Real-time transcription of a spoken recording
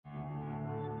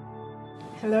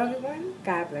Hello, everyone.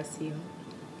 God bless you.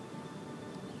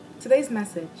 Today's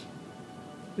message: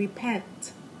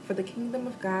 repent, for the kingdom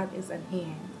of God is at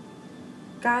hand.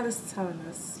 God is telling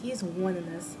us, He is warning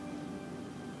us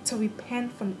to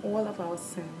repent from all of our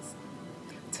sins.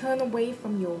 Turn away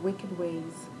from your wicked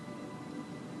ways,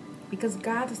 because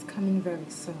God is coming very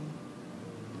soon.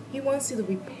 He wants you to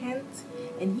repent,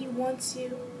 and He wants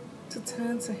you to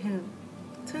turn to Him.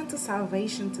 Turn to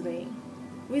salvation today.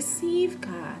 Receive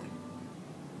God.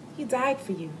 He died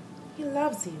for you. He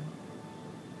loves you.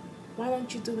 Why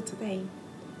don't you do it today?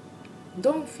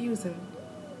 Don't refuse Him.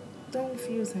 Don't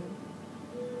refuse Him.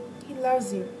 He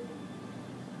loves you.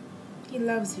 He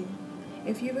loves you.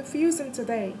 If you refuse Him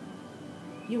today,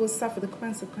 you will suffer the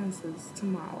consequences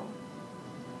tomorrow.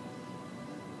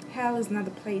 Hell is not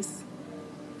a place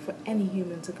for any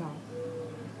human to go.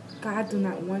 God do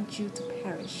not want you to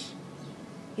perish.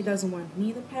 He doesn't want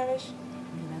me to perish,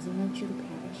 and He doesn't want you to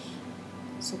perish.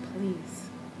 So please,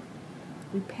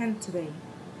 repent today.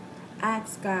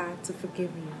 Ask God to forgive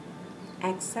you.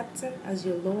 Accept Him as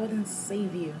your Lord and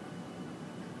Savior.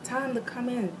 Tell Him to come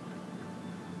in.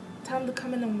 Tell Him to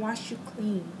come in and wash you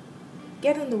clean.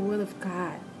 Get in the Word of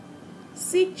God.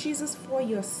 Seek Jesus for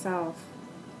yourself.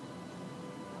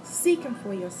 Seek Him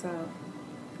for yourself.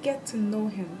 Get to know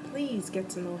Him. Please get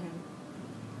to know Him.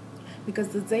 Because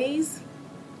the days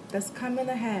that's coming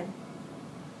ahead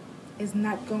is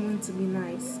not going to be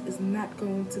nice. It's not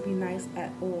going to be nice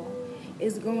at all.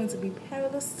 It's going to be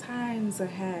perilous times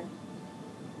ahead.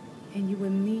 And you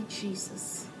will need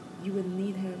Jesus. You will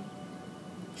need Him.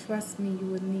 Trust me, you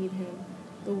will need Him.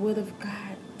 The Word of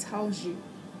God tells you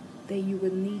that you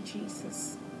will need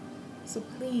Jesus. So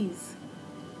please,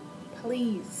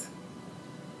 please,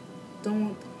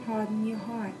 don't harden your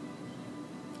heart.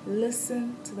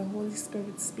 Listen to the Holy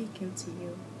Spirit speaking to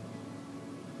you.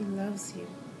 He loves you.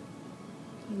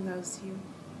 He loves you.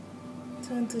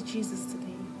 Turn to Jesus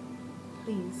today.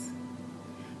 Please.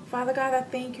 Father God, I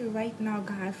thank you right now,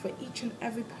 God, for each and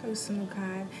every person, oh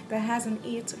God, that has an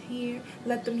ear to hear.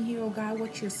 Let them hear, oh God,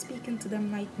 what you're speaking to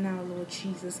them right now, Lord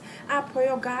Jesus. I pray,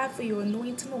 oh God, for your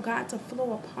anointing, oh God, to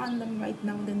flow upon them right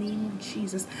now in the name of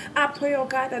Jesus. I pray, oh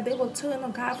God, that they will turn, oh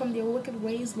God, from their wicked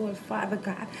ways, Lord Father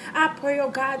God. I pray, oh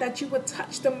God, that you would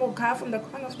touch them, oh God, from the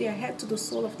crown of their head to the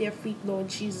sole of their feet, Lord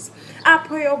Jesus. I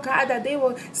pray, oh God, that they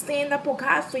will stand up, oh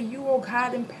God, for you, oh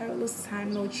God, in perilous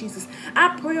time, Lord Jesus.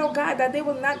 I pray, oh God, that they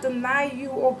will not deny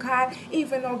you, oh God,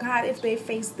 even, oh God, if they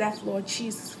face death, Lord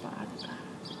Jesus, Father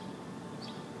God.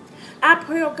 I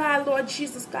pray, oh God, Lord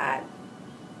Jesus, God,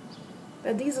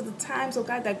 that these are the times, oh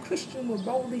God, that Christians will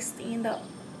boldly stand up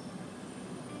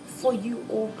for you,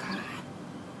 oh God.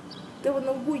 They will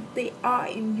know who they are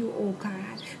in you, oh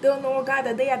God. They will know, oh God,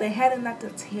 that they are the head and not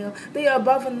the tail. They are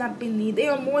above and not beneath. They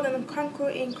are more than a conqueror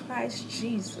in Christ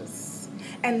Jesus.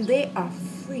 And they are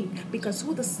free, because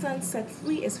who the Son set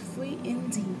free is free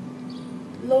indeed.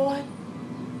 Lord,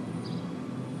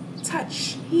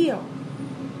 touch, heal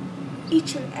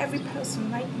each and every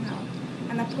person right now.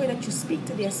 And I pray that you speak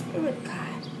to their spirit,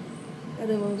 God, that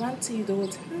they will run to you, they will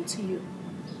turn to you,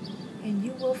 and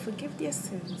you will forgive their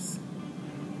sins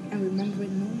and remember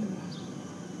it no more.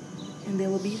 And they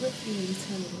will be with you in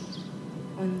eternity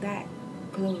on that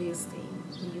glorious day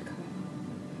when you come.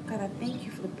 God, I thank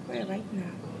you for the prayer right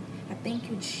now. I thank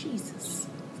you, Jesus,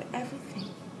 for everything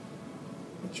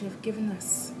that you have given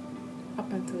us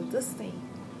up until this day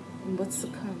and what's to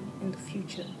come in the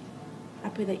future. I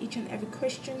pray that each and every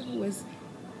Christian who is,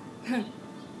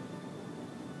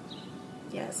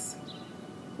 yes,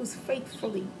 who's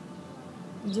faithfully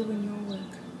doing your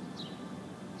work,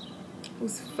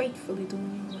 who's faithfully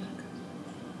doing your work,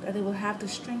 that they will have the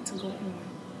strength to go on.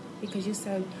 Because you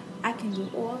said, I can do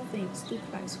all things through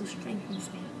Christ who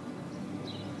strengthens me.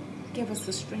 Give us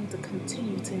the strength to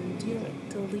continue to endure it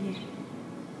till the end.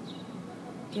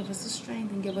 Give us the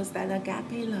strength and give us that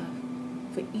agape love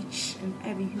for each and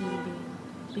every human being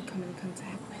we come in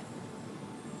contact with.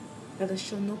 Let us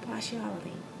show no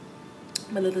partiality,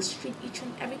 but let us treat each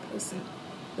and every person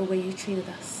the way you treated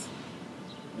us.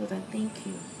 Lord, I thank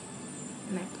you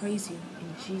and I praise you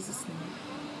in Jesus' name.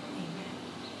 Amen.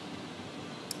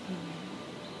 Amen.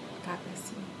 God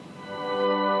bless you.